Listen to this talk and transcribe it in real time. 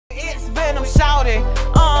venom shouting.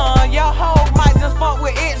 Your hoe might just fuck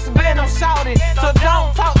with it's venom shouting. So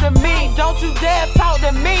don't talk to me, don't you dare talk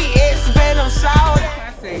to me, it's venom shouting.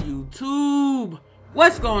 I said YouTube.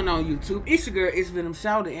 What's going on YouTube? It's your girl, it's Venom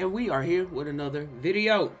Shouting, and we are here with another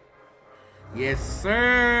video. Yes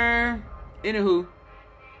sir. Anywho,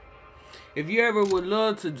 if you ever would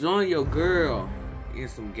love to join your girl in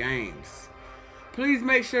some games, please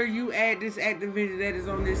make sure you add this activity that is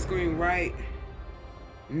on this screen right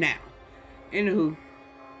now. Anywho,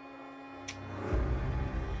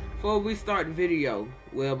 before we start the video,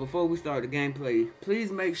 before we start the gameplay,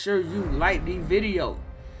 please make sure you like the video,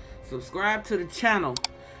 subscribe to the channel,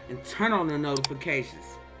 and turn on the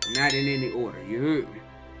notifications. Not in any order, you heard me?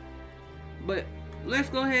 But let's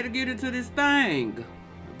go ahead and get into this thing.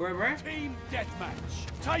 Right? Team deathmatch.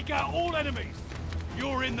 Take out all enemies.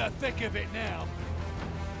 You're in the thick of it now.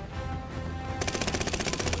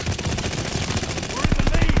 We're in the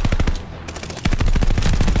lead.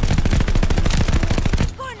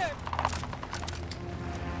 Corner.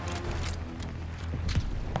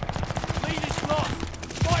 Lead is lost.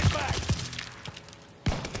 Fight back.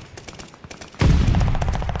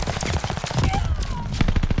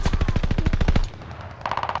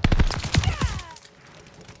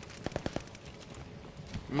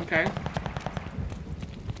 Okay.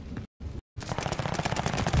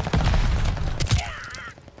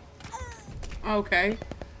 Okay.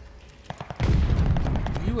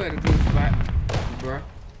 You at a good spot, bruh.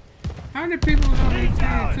 How many people was on this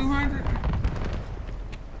team? 200?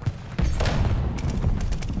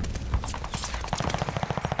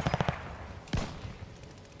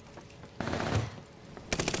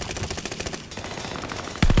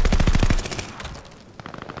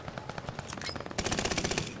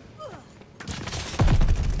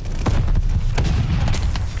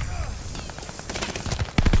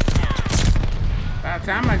 About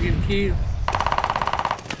time I get a kill.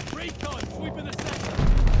 Recon sweeping the sector.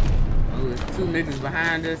 Oh, there's two niggas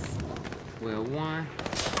behind us. Well, one.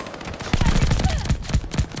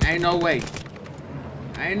 Ain't no way.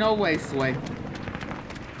 Ain't no way, Sway.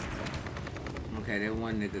 Okay, that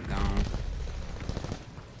one nigga gone.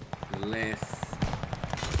 The last.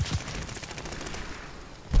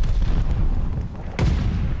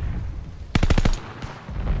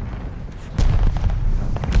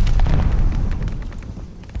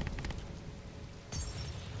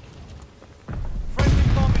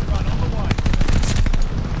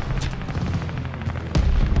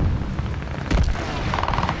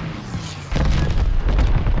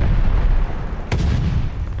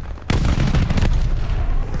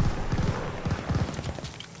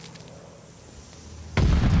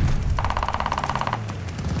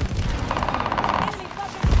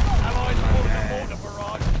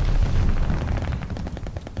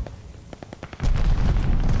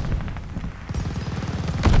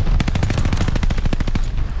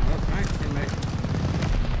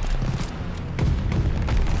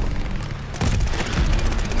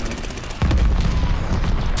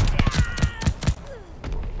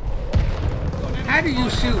 How do you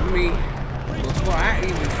shoot me before I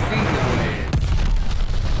even see your ass?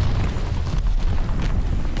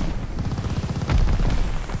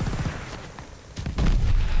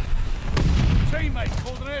 Teammates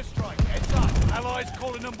called an airstrike. Heads up. Allies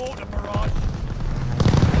calling a mortar barrage.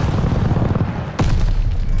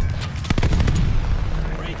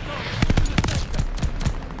 Recon sweeping the sector.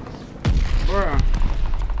 Bruh,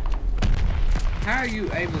 how are you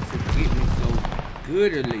able to get me so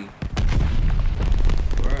goodly?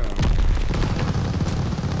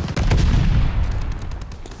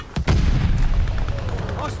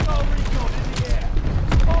 Hostile recon in the air.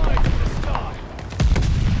 Spies in the sky.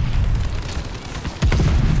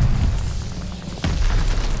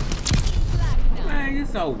 Man, you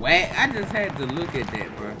so whack. I just had to look at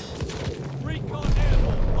that, bro. Recon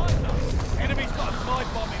airborne. Under. Enemy's got a glide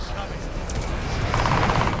bomb incoming.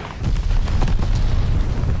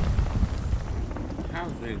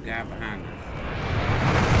 How's there a guy behind us?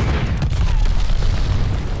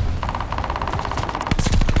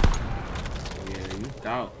 Yeah, you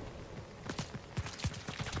thought.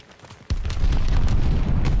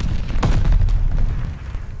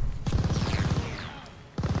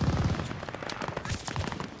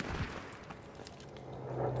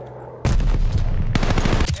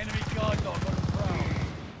 Enemy guard dog on the prowl.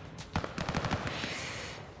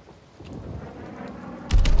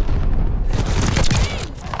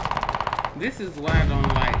 This is why I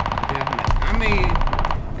don't like deathmatch. I mean,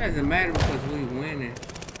 it doesn't matter because we winning.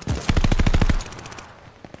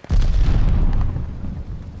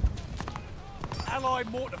 Allied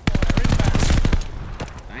mortar fire inbound.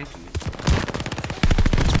 Thank you.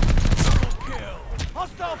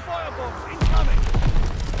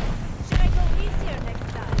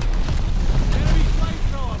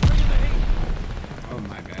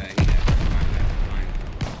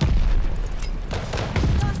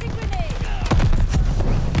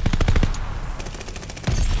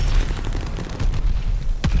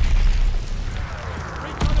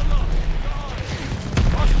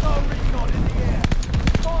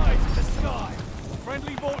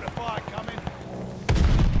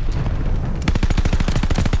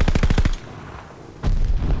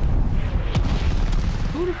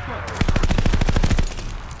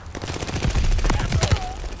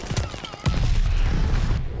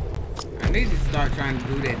 trying to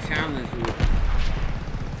do that challenge with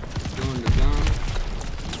doing the guns.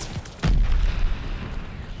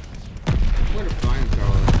 What a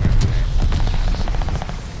flamethrower.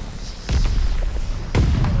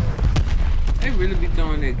 They really be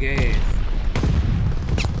throwing their gas.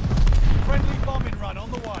 Friendly bombing run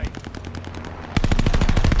on the way.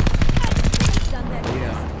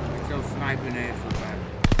 Yeah, get your sniping ass up out of here.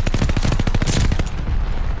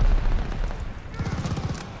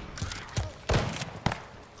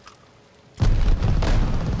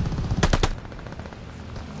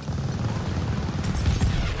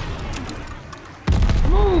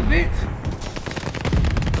 Move, bitch.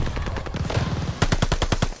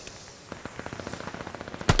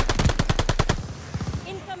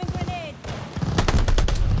 Incoming grenade.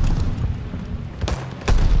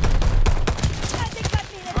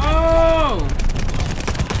 Oh!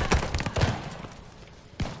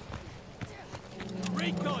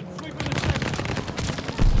 Recon, sweeping the sector.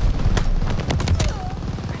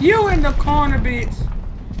 You in the corner, bitch.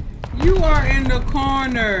 You are in the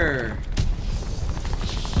corner.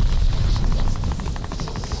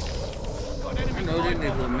 I know that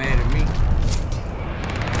nigga mad at me.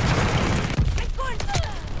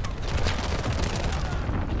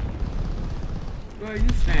 Bro, you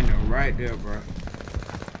standing right there, bro.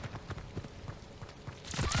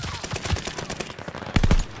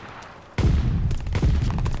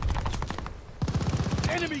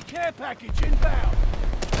 Enemy care package inbound.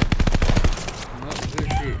 Oh,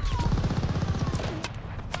 good shit.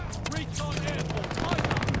 Recon airport, line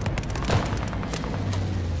up.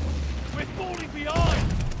 We're falling behind.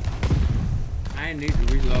 I ain't need to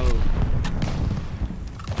reload.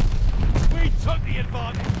 We took the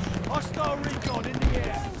advantage. Hostile recon in the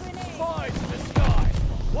air. Spies in the sky.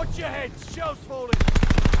 Watch your heads, shells falling.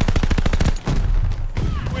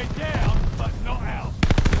 We're down, but not out.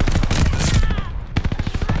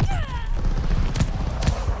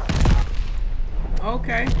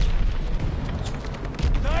 Okay.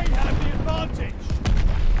 They have the advantage.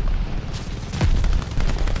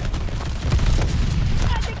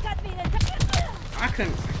 I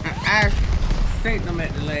couldn't. I synced them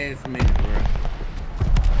at the last minute, bro.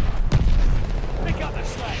 Pick up the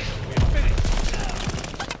slack. We're finished.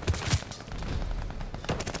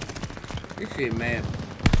 This shit mad.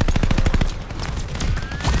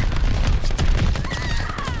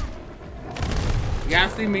 Y'all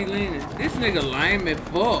see me leaning? This nigga lame as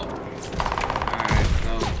fuck. Alright,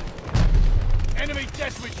 so. Enemy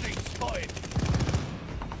death machine spotted.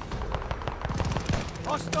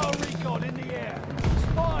 Hostile recon in the air.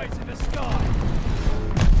 Spies in the sky.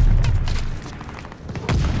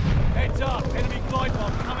 Heads up. Enemy glide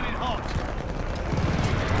bomb coming in hot.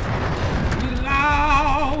 We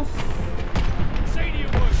lost. Senior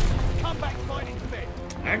wound. Come back fighting fit.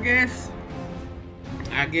 I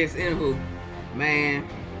guess, anywho, man,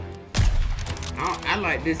 I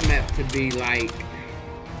like this map to be like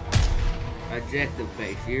objective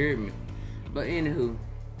based, you hear me? But anywho,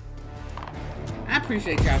 I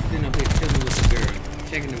appreciate y'all sitting up here chilling with the girl,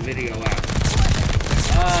 checking the video out.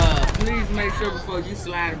 Please make sure before you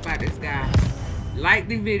slide about this guy, like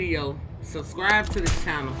the video, subscribe to the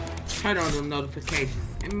channel, turn on the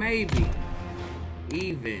notifications, and maybe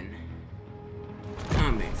even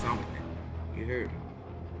comment something. You heard me?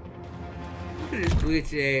 Look at this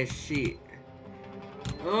glitchy ass shit.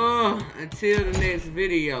 Oh, until the next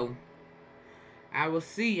video, I will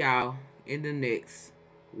see y'all in the next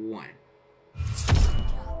one.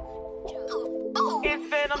 It's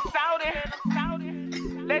Venom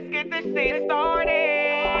Shouting. Let's get this shit started.